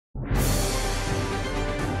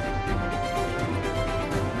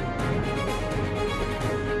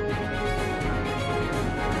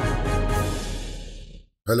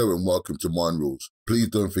Hello and welcome to Mind Rules. Please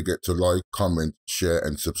don't forget to like, comment, share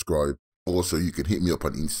and subscribe. Also, you can hit me up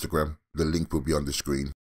on Instagram. The link will be on the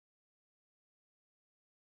screen.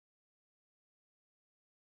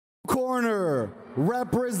 Corner,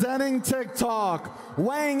 representing TikTok,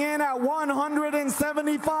 weighing in at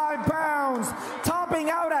 175 pounds, topping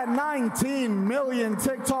out at 19 million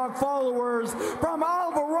TikTok followers, from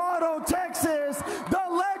Alvarado, Texas, the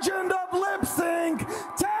legend of lip sync,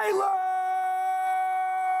 Tayler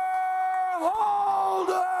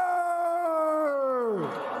Holder!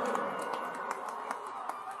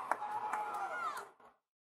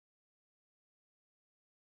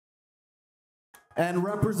 And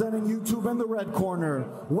representing YouTube in the red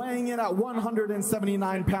corner, weighing in at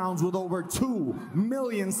 179 pounds with over 2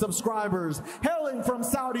 million subscribers, hailing from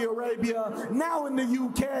Saudi Arabia, now in the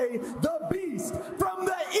UK, the beast from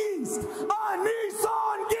the east,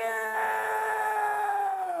 AnEsonGib!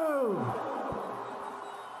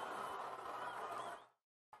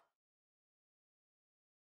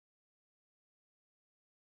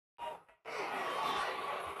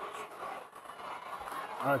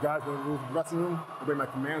 All right, guys, we're in the dressing room. I bring my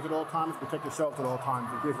commands at all times, protect yourselves at all times.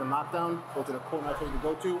 In case of a knockdown, go to the corner I told you to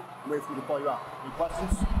go to, and wait for me to call you out. Any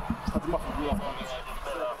questions? Cut them up.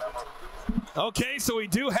 Okay, so we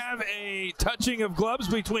do have a touching of gloves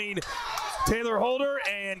between Tayler Holder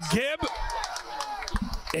and Gib.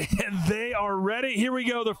 And they are ready. Here we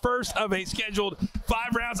go, the first of a scheduled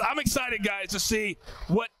 5 rounds. I'm excited, guys, to see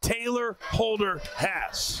what Tayler Holder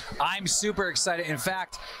has. I'm super excited. In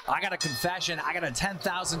fact, I got a confession. I got a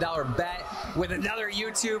 $10,000 bet with another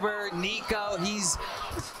YouTuber, Nico. He's,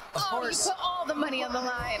 of course, you put all the money on the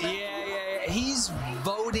line. Yeah. He's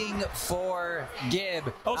voting for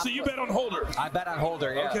Gib. Oh, so you bet on Holder? I bet on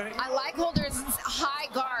Holder, yeah. Okay. I like Holder's high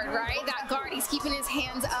guard, right? That guard, he's keeping his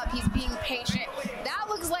hands up. He's being patient. That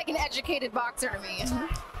looks like an educated boxer to me.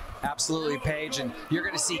 Absolutely, Paige. And you're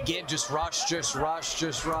going to see Gib just rush.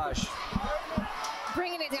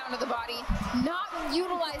 Bringing it down to the body. Not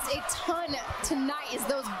utilized a ton tonight is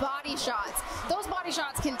those body shots. Those body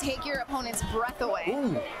shots can take your opponent's breath away.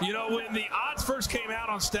 Ooh. You know, when the odds first came out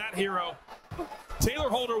on Stat Hero, Tayler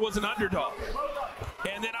Holder was an underdog.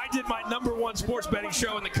 And then I did my #1 sports betting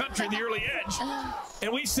show in the country, The Early Edge.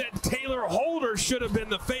 And we said Tayler Holder should have been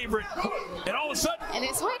the favorite. And all of a sudden, and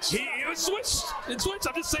it switched. It switched.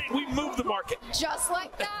 I'm just saying, we moved the market. Just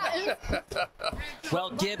like that. Well,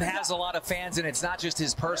 Gib has a lot of fans, and it's not just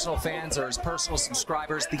his personal fans or his personal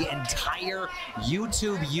subscribers. The entire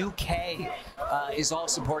YouTube UK is all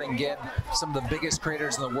supporting Gib. Some of the biggest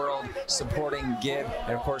creators in the world supporting Gib,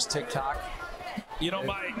 and of course TikTok. You know,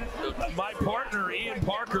 my partner, Ian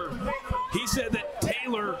Parker, he said that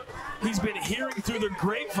Tayler, he's been hearing through the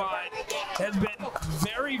grapevine, has been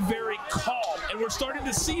very, very calm. And we're starting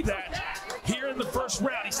to see that here in the first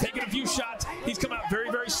round. He's taken a few shots. He's come out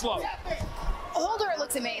very, very slow. Holder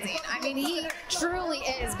looks amazing. I mean, he truly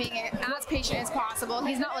is being as patient as possible.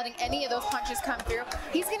 He's not letting any of those punches come through.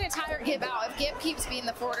 He's going to tire Gib out. If Gib keeps being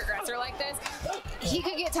the forward aggressor like this, he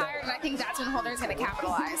could get tired, and I think that's when Holder's going to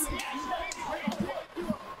capitalize.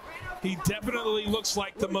 He definitely looks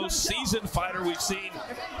like the most seasoned fighter we've seen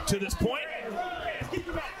to this point.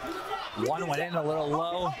 One went in a little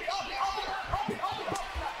low.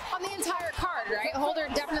 On the entire card, right? Holder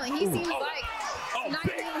definitely, he seems like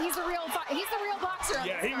he's the real boxer.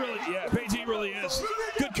 Yeah, Paige, he really is.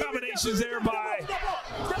 Good combinations there by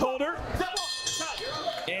Holder.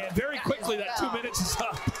 And very quickly, that 2 minutes is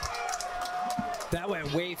up. That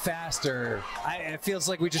went way faster. It feels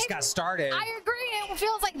like we just got started. I agree. It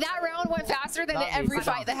feels like that round went faster than every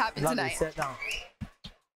fight that happened tonight. Sit down.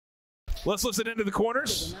 Let's listen into the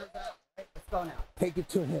corners. Let's go now. Take it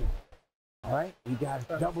to him. All right? You got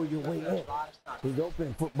to double your weight in. He's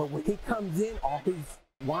open. But when he comes in, all he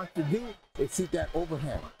wants to do is shoot that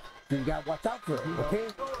overhand. So you got to watch out for him, okay?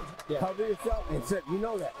 Yeah. Cover yourself and set. You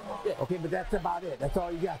know that. Yeah. Okay, but that's about it. That's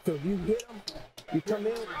all you got. So if you hit him, you come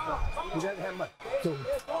in, he doesn't have much. So,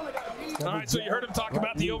 all right, so you heard him talk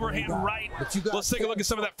about the overhand right. Let's take a look at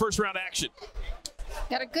some of that first round action.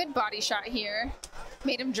 Got a good body shot here.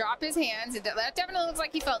 Made him drop his hands. That definitely looks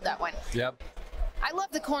like he felt that one. Yep. I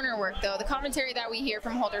love the corner work, though. The commentary that we hear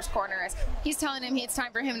from Holder's corner is he's telling him it's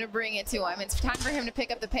time for him to bring it to him. It's time for him to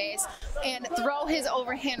pick up the pace and throw his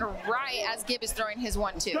overhand right as Gib is throwing his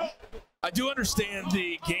 1-2. I do understand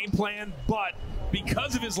the game plan, but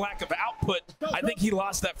because of his lack of output, I think he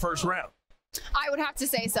lost that first round. I would have to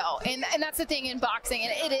say so. And that's the thing in boxing,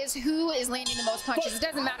 and it is who is landing the most punches. It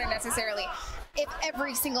doesn't matter necessarily if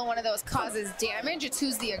every single one of those causes damage, it's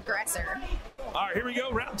who's the aggressor. All right, here we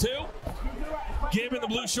go, round 2. Gib in the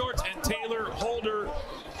blue shorts and Tayler Holder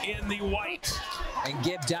in the white. And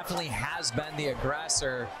Gib definitely has been the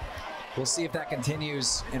aggressor. We'll see if that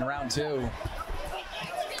continues in round 2.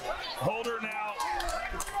 Holder now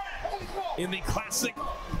in the classic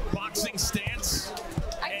boxing stance.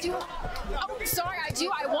 I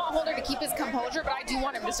want Holder to keep his composure, but I do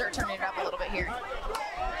want him to start turning it up a little bit here.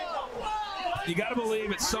 You got to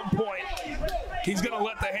believe at some point he's going to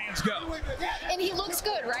let the hands go. And he looks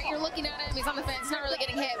good, right? You're looking at him, he's on the fence, not really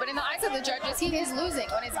getting hit. But in the eyes of the judges, he is losing.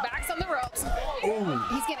 When his back's on the ropes,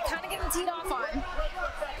 he's kind of getting teed off on.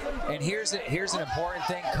 And here's an important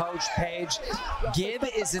thing, Coach Page. Gib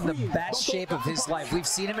is in the best shape of his life. We've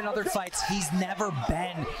seen him in other fights. He's never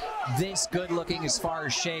been this good looking as far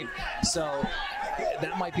as shape. So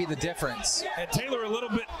that might be the difference. And Tayler a little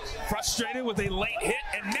bit frustrated with a late hit,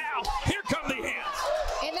 and now here come the hands.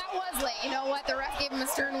 And that was late. You know what? The ref gave him a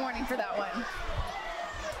stern warning for that one.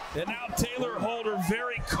 And now Tayler Holder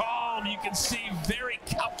very calm. You can see very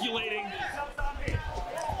calculating.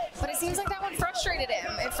 But it seems like that one frustrated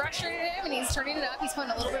him. It frustrated him, and he's turning it up. He's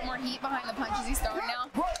putting a little bit more heat behind the punches he's throwing now.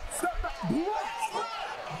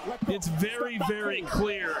 It's very, very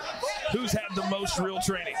clear who's had the most real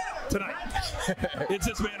training tonight. It's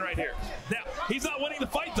this man right here. Now, he's not winning the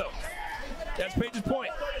fight, though. That's Page's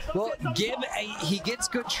point. Well, Gib, he gets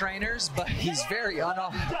good trainers, but he's very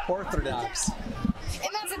unorthodox. And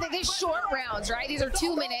that's the thing, these short rounds, right? These are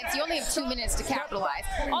 2 minutes. You only have 2 minutes to capitalize.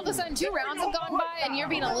 All of a sudden, 2 rounds have gone by, and you're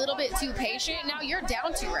being a little bit too patient. Now you're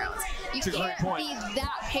down 2 rounds. You can't be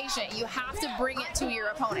that patient. You have to bring it to your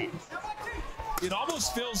opponent. It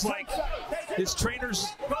almost feels like his trainers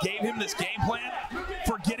gave him this game plan,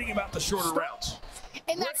 forgetting about the shorter rounds.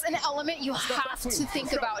 And that's an element you have to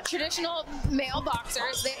think about. Traditional male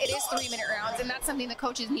boxers, it is 3-minute rounds, and that's something the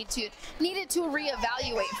coaches needed to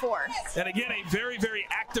reevaluate for. And again, a very, very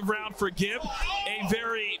active round for Gib. A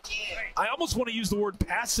very, I almost want to use the word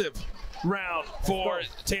passive round for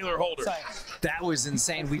Tayler Holder. That was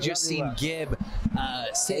insane. We just seen Gib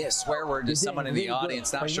say a swear word to someone in the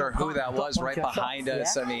audience. Not sure who that was right behind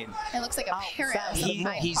us. I mean, it looks like a parent.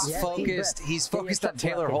 He's focused. He's focused on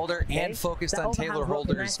Tayler Holder and focused on Taylor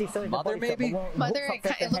Holder's mother, maybe? Mother,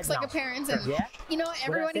 it looks like a parent. And, you know,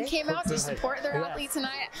 everyone who came out to support their athlete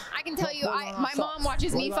tonight, I can tell you, my mom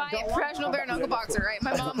watches me fight, professional bare knuckle boxer, right?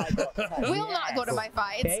 My mom will not go to my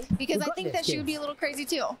fights because I think that she would be a little crazy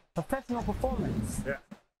too. Professional performance. Yeah.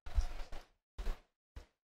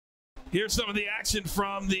 Here's some of the action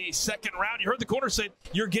from the second round. You heard the corner say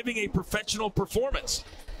you're giving a professional performance.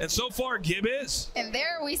 And so far, Gib is. And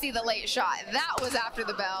there we see the late shot. That was after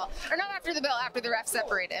the bell. Or not after the bell, after the ref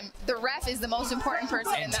separated him. The ref is the most important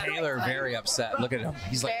person in that. And Tayler very upset. Look at him.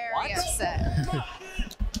 He's like, what? Very upset.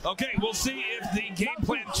 Okay, we'll see if the game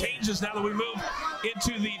plan changes now that we move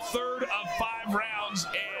into the third of 5 rounds.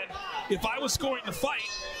 And if I was scoring the fight,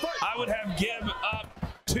 I would have Gib up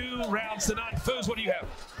 2 rounds to none. Foos, what do you have?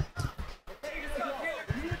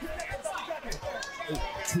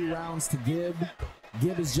 2 rounds to Gib.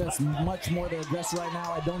 Gib is just much more the aggressor right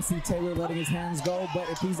now. I don't see Tayler letting his hands go, but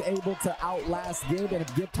if he's able to outlast Gib, and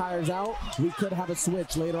if Gib tires out, we could have a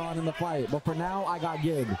switch later on in the fight. But for now, I got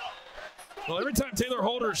Gib. Well, every time Tayler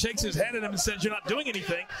Holder shakes his head at him and says you're not doing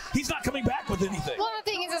anything, he's not coming back with anything. Well,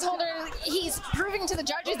 the thing is Holder, he's proving to the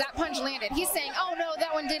judges that punch landed. He's saying, oh no,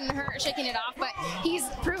 that one didn't hurt, shaking it off, but he's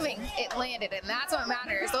proving it landed, and that's what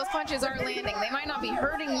matters. Those punches are landing. They might not be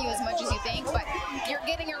hurting you as much as you think, but you're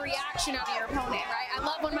getting a reaction out of your opponent, right? I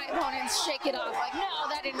love when my opponents shake it off, like, no,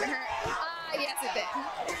 that didn't hurt. Yes, it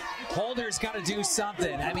did. Holder's got to do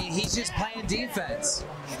something. I mean, he's just playing defense.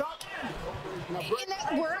 And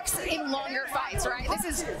that works in longer fights, right?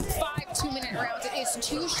 This is 5 2-minute rounds. It is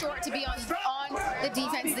too short to be on the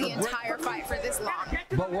defense the entire fight for this long.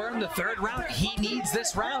 But we're in the 3rd round. He needs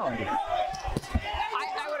this round.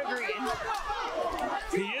 I would agree.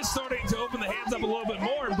 He is starting to open the hands up a little bit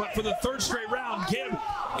more, but for the 3rd straight round, Gib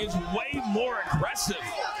is way more aggressive.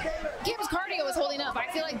 Gib's cardio was holding up. I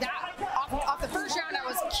feel like that off the 1st round, I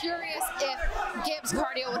was curious if Gib's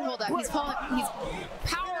cardio would hold up. He's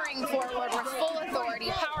powering forward with full authority,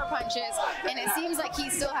 power punches, and it seems like he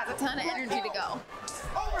still has a ton of energy to go.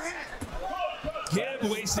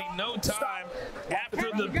 Gib wasting no time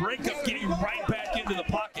after the breakup, getting right back into the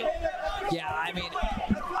pocket. Yeah, I mean,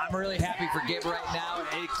 I'm really happy for Gib right now.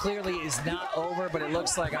 It clearly is not over, but it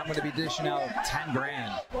looks like I'm going to be dishing out 10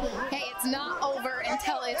 grand. Hey, it's not over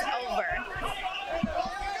until it's over.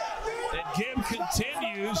 And Gib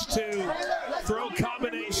continues to throw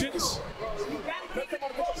combinations.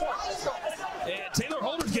 And Tayler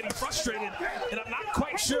Holder's getting frustrated, and I'm not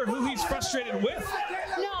quite sure who he's frustrated with.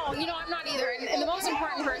 No, you know, I'm not either. And the most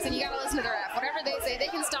important person, you got to listen to the ref. Whatever they say, they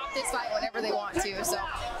can stop this fight whenever they want to. So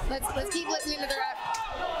let's keep listening into the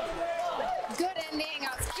ref. Good ending.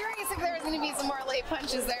 I was curious if there was going to be some more late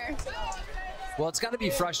punches there. Well, it's got to be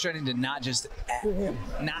frustrating to not just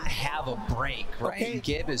not have a break, right? Okay.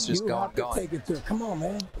 Gib is just going. Take it to him. Come on,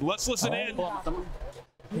 man. Let's listen in.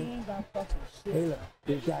 Tayler,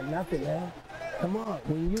 he's got nothing, man. Come on.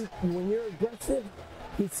 When you're aggressive,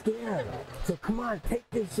 he's scared. So come on, take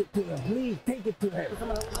this shit to him. Please take it to him.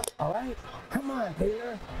 All right? Come on,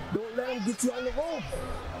 Tayler. Don't let him get you on the rope.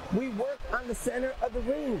 We work on the center of the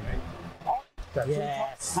ring.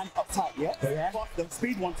 Yes. Hand up top, yeah? Yeah. The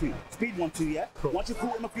speed 1-2. Speed 1-2, yeah? Cool. Once you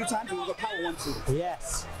caught him a few times, you'll go power 1-2.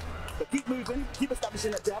 Yes. But keep moving, keep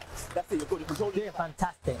establishing that depth. That's it, you're good. You control You're it.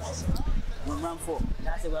 fantastic. We're in round 4.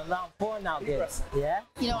 That's it. We're round 4 now, Gibbs. Yeah?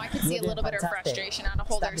 You know, I could see a little bit of frustration out of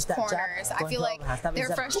Holder's corners. I feel like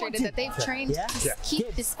they're frustrated that they've trained to just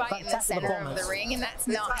keep this fight in the center of the ring, and that's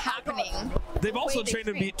not happening. They've also trained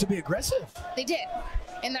him to be aggressive. They did.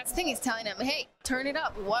 And that's the thing, he's telling him, hey, turn it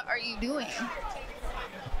up. What are you doing?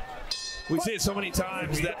 We see it so many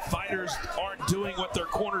times that fighters aren't doing what their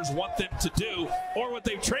corners want them to do or what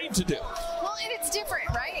they've trained to do. Well, and it's different,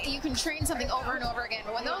 right? You can train something over and over again,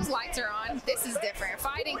 but when those lights are on, this is different.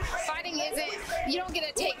 Fighting isn't, you don't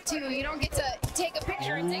get to take 2, you don't get to take a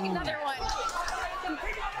picture and take another one.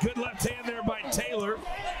 Good left hand there by Tayler,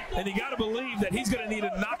 and you got to believe that he's going to need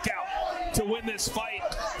a knockout to win this fight,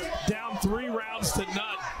 down 3 rounds to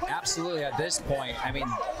none. Absolutely, at this point, I mean,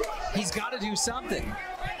 he's got to do something.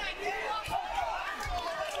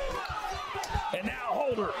 And now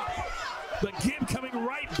Holder, but Gib coming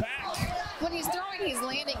right back. When he's throwing, he's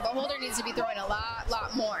landing, but Holder needs to be throwing a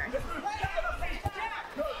lot more.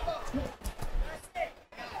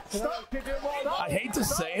 I hate to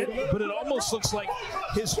say it, but it almost looks like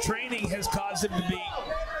his training has caused him to be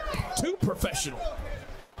too professional,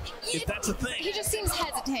 if that's a thing. He just seems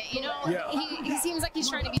hesitant, you know? Yeah. He seems like he's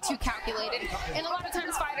trying to be too calculated. And a lot of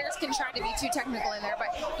times fighters can try to be too technical in there,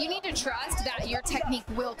 but you need to trust that your technique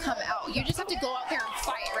will come out. You just have to go out there and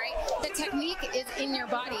fight, right? The technique is in your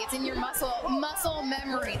body. It's in your muscle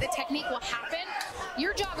memory. The technique will happen.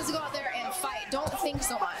 Your job is to go out there and fight. Don't think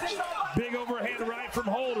so much. Big overhand right from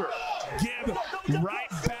Holder. Gib right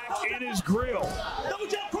back in his grill.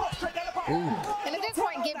 And at this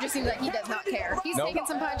point, Gib just seems like he does not care. He's taking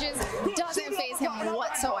some punches, doesn't faze him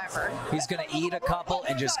whatsoever. He's going to eat a couple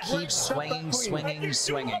and just keep swinging.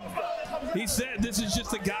 He said, this is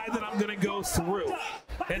just a guy that I'm going to go through.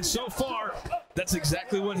 And so far, that's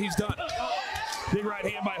exactly what he's done. Big right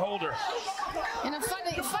hand by Holder. And a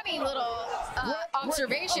funny little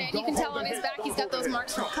observation, you can tell on his back he's got those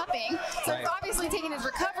marks from cupping. So he's obviously taking his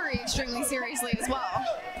recovery extremely seriously as well.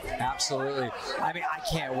 Absolutely. I mean, I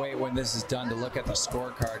can't wait when this is done to look at the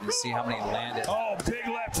scorecard and see how many landed. Oh, big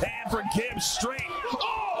left hand for Gib straight.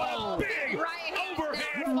 Oh, big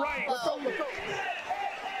overhand right.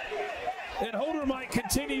 And Holder might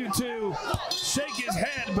continue to shake his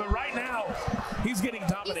head, but right now he's getting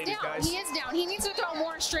dominated, guys. He is down. He needs to throw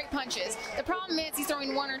more straight punches. The problem is he's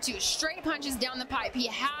throwing 1 or 2 straight punches down the pipe. He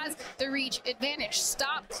has the reach advantage.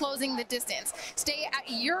 Stop closing the distance. Stay at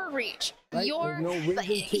your reach.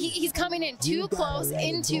 He's coming in too close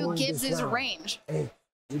into Gibbs' range. Hey,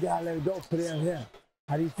 you gotta let it go. Put it in here.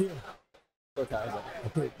 How do you feel? Okay,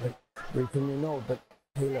 wait for me to know, but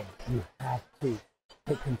Tayler, you have to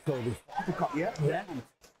take control of this. Yeah?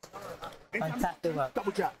 Fantastic work.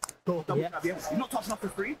 Double jab. Double jab, yeah? You're not touching off for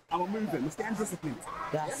free. I'm moving. We stand disciplined.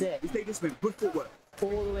 That's it. We stay disciplined. Push forward.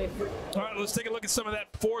 All the way through. All right, let's take a look at some of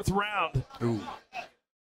that 4th round. Ooh.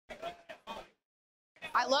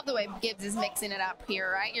 I love the way Gibbs is mixing it up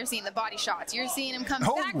here, right? You're seeing the body shots. You're seeing him come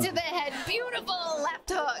back to the head. Beautiful left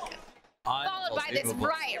hook. Followed by this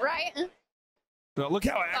right? Now look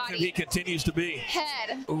how active he continues to be.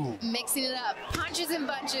 Head, mixing it up. Punches and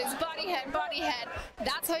bunches, body head.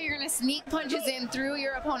 That's how you're going to sneak punches in through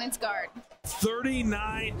your opponent's guard.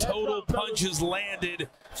 39 total punches landed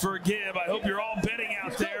for Gib. I hope you're all betting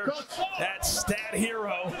out there at Stat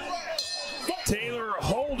Hero. Tayler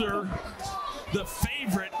Holder, the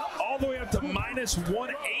favorite, all the way up to minus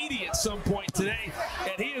 180 at some point today,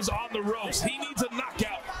 and he is on the ropes. He needs a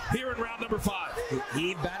knockout here in round number 5.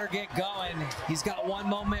 He better get going. He's got one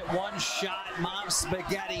moment, one shot. Mom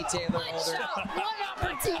spaghetti, Tayler Holder. One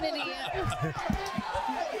opportunity.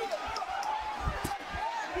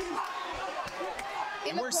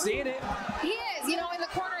 And we're seeing it. He is. You know, in the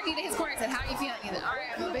corner, his corner said, how are you feeling? He's like, all right,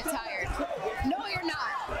 I'm a bit tired. No, you're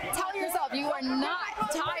not. Tell yourself you are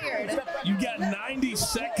not tired. You got 90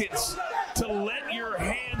 seconds to let your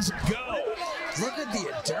hands go. Look at the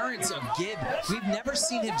endurance. endurance of Gib. We've never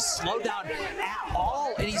seen him slow down at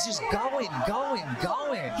all, and he's just going.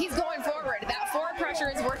 He's going forward. That forward pressure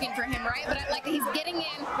is working for him, right? But I like that he's getting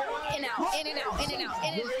in and out, in and out, in and out,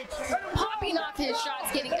 and popping off his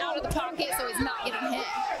shots, getting out of the pocket so he's not getting hit.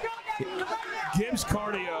 Gib's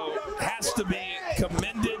cardio has to be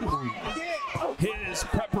commended. His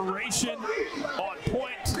preparation on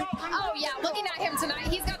point. Oh yeah, looking at him tonight,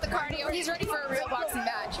 he's got the cardio. He's ready for a real boxing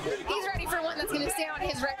match. He's ready for one that's going to stay on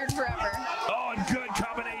his record forever. Oh, and good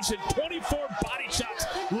combination. 24 body shots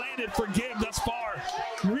landed for Gib thus far.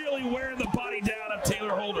 Really wearing the body down of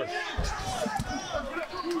Tayler Holder.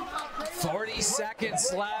 40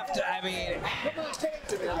 seconds left. I mean,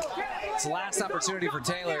 it's the last opportunity for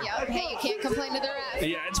Tayler. Yep. Hey, you can't complain to the ref.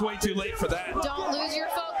 Yeah, it's way too late for that. Don't lose your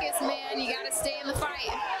focus, man. You got to stay in the fight.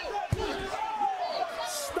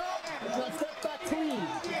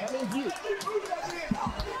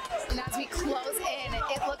 And as we close in,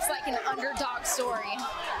 it looks like an underdog story.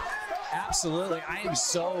 Absolutely. I am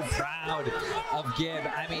so proud of Gib.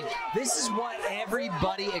 I mean, this is what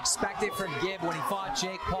everybody expected from Gib when he fought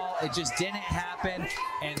Jake Paul. It just didn't happen,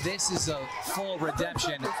 and this is a full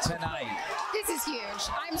redemption tonight. This is huge.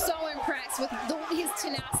 I'm so impressed with his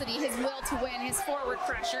tenacity, his will to win, his forward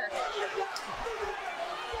pressure.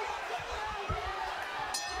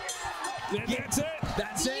 That's it.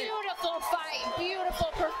 That's it. Beautiful fight.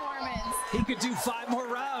 Beautiful performance. He could do 5 more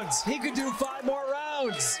rounds. He could do 5 more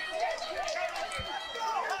rounds.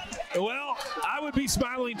 Well, I would be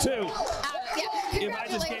smiling too. Yeah, if I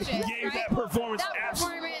just gave that performance. That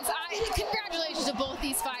performance. Congratulations to both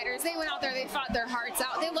these fighters. They went out there. They fought their hearts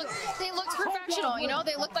out. They looked professional. You know,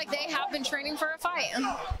 they looked like they have been training for a fight.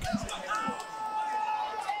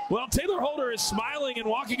 Well, Tayler Holder is smiling and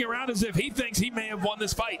walking around as if he thinks he may have won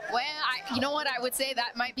this fight. Well, you know what? I would say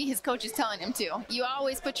that might be his coaches telling him to. You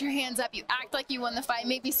always put your hands up. You act like you won the fight.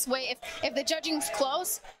 Maybe sway. If the judging's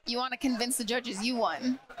close, you want to convince the judges you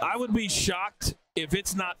won. I would be shocked if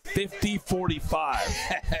it's not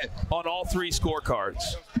 50-45 on all 3 scorecards.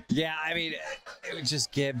 Yeah, I mean, it was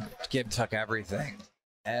just Gib took everything.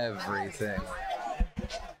 Everything.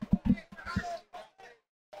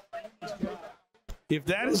 If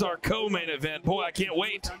that is our co-main event, boy, I can't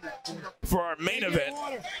wait for our main event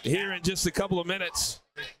here in just a couple of minutes.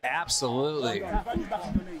 Absolutely.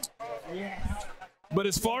 But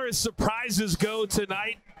as far as surprises go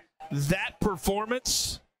tonight, that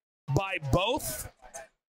performance by both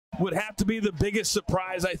would have to be the biggest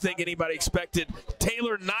surprise I think anybody expected.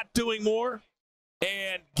 Tayler not doing more,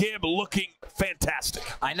 and Gib looking fantastic.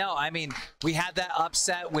 I know. I mean, we had that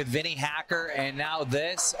upset with Vinny Hacker, and now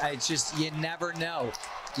this. It's just, you never know.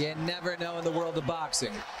 You never know in the world of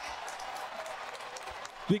boxing.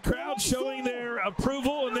 The crowd showing their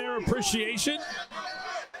approval and their appreciation.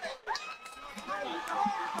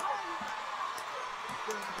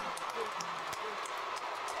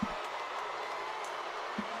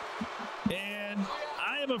 And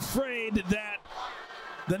I am afraid that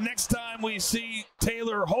the next time we see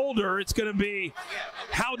Tayler Holder, it's going to be,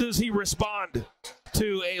 how does he respond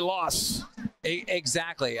to a loss?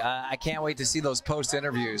 Exactly. I can't wait to see those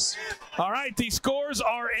post-interviews. All right, the scores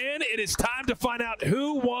are in. It is time to find out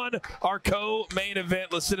who won our co-main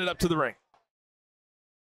event. Let's send it up to the ring.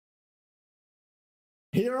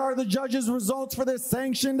 Here are the judges' results for this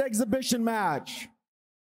sanctioned exhibition match.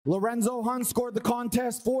 Lorenzo Hunt scored the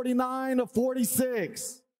contest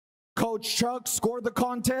 49-46. Coach Chuck scored the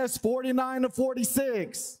contest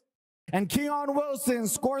 49-46. And Keon Wilson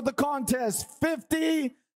scored the contest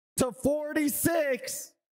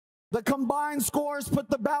 50-46. The combined scores put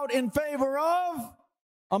the bout in favor of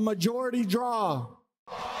a majority draw.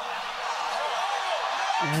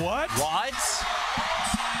 What? What?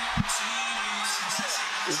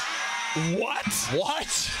 What?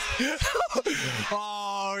 What?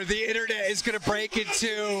 Oh, the internet is going to break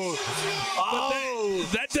into... Oh.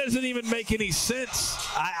 That doesn't even make any sense.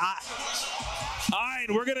 All right,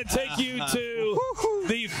 we're going to take you to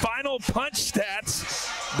the final punch stats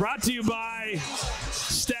brought to you by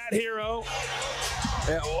Stat Hero.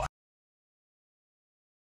 I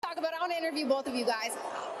want to interview both of you guys.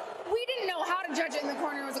 We didn't know how to judge it in the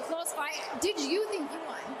corner. It was a close fight. Did you think you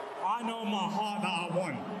won? I know in my heart that I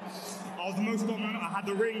won. I was the most dominant. I had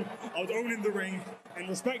the ring. I was owning the ring. In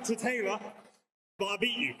respect to Tayler, but I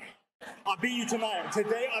beat you. I beat you tonight.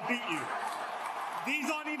 Today, I beat you. These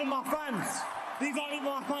aren't even my fans. These aren't even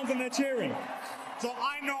my fans, and they're cheering. So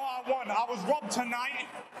I know I won. I was robbed tonight.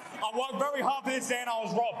 I worked very hard for this day, and I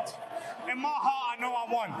was robbed. In my heart, I know I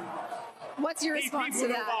won. What's your response to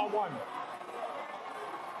that? I won.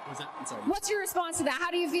 What's that? I'm sorry. What's your response to that?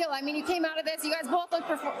 How do you feel? I mean, you came out of this. You guys both looked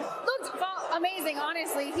amazing,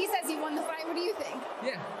 honestly. He says he won the fight. What do you think?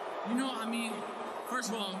 Yeah. You know, I mean, first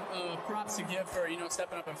of all, props to Gib for,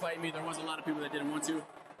 stepping up and fighting me. There was a lot of people that didn't want to.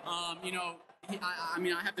 I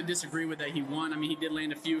mean, I have to disagree with that he won. I mean, he did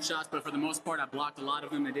land a few shots, but for the most part, I blocked a lot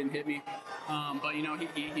of them that didn't hit me. But,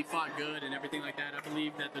 he fought good and everything like that. I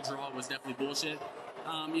believe that the draw was definitely bullshit.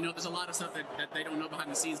 There's a lot of stuff that they don't know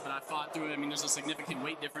behind the scenes, but I fought through it. I mean, there's a significant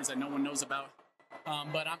weight difference that no one knows about.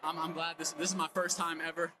 But I'm glad this is my first time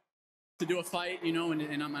ever to do a fight,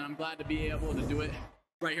 and I'm glad to be able to do it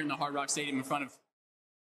right here in the Hard Rock Stadium in front of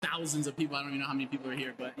thousands of people. I don't even know how many people are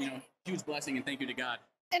here, but, huge blessing and thank you to God.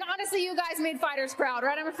 And honestly, you guys made fighters proud,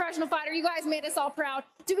 right? I'm a professional fighter. You guys made us all proud.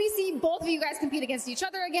 Do we see both of you guys compete against each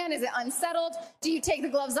other again? Is it unsettled? Do you take the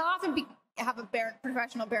gloves off and have a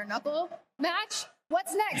professional bare knuckle match?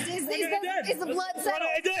 What's next? Is the blood settled?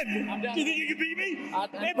 Do you think you can beat me?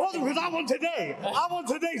 Impossible, because I won today. I won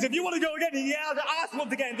today. So if you want to go again, I asked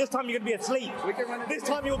once again. This time you're going to be asleep. This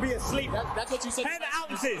time you'll be asleep. That's what you said. 10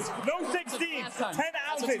 ounces. No 16. 10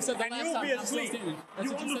 ounces. And you'll be asleep.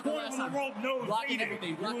 You on the corner with the rope, no. Blocking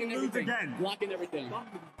everything. You will lose again. Blocking everything.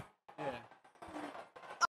 Yeah.